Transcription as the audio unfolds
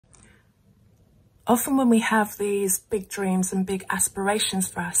Often when we have these big dreams and big aspirations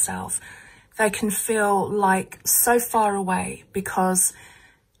for ourselves, they can feel like so far away, because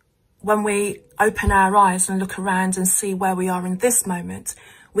when we open our eyes and look around and see where we are in this moment,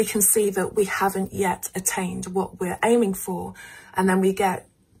 we can see that we haven't yet attained what we're aiming for. And then we get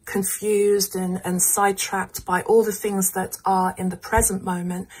confused and sidetracked by all the things that are in the present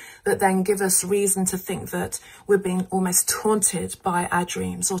moment, that then give us reason to think that we're being almost taunted by our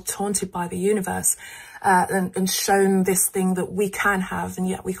dreams, or taunted by the universe, and shown this thing that we can have, and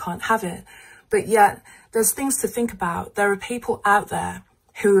yet we can't have it. But yet there's things to think about. There are people out there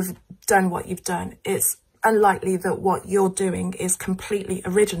who have done what you've done. It's unlikely that what you're doing is completely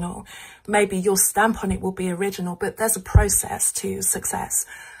original. Maybe your stamp on it will be original, but there's a process to success.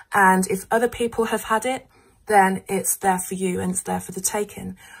 And if other people have had it, then it's there for you and it's there for the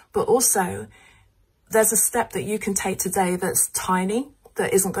taking. But also, there's a step that you can take today that's tiny,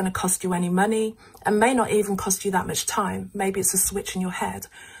 that isn't going to cost you any money, and may not even cost you that much time. Maybe it's a switch in your head.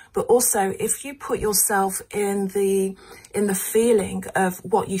 But also, if you put yourself in the feeling of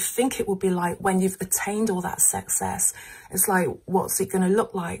what you think it will be like when you've attained all that success, it's like, what's it going to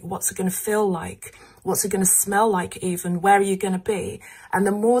look like? What's it going to feel like? What's it going to smell like even? Where are you going to be? And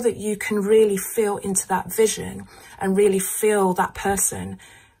the more that you can really feel into that vision and really feel that person,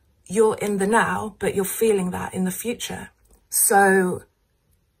 you're in the now, but you're feeling that in the future. So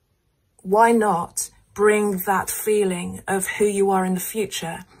why not bring that feeling of who you are in the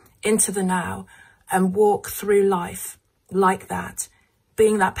future into the now and walk through life like that,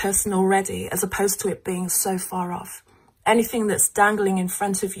 being that person already, as opposed to it being so far off. Anything that's dangling in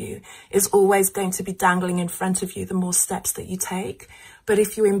front of you is always going to be dangling in front of you the more steps that you take. But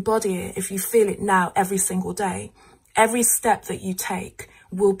if you embody it, if you feel it now every single day, every step that you take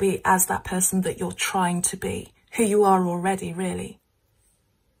will be as that person that you're trying to be, who you are already, really.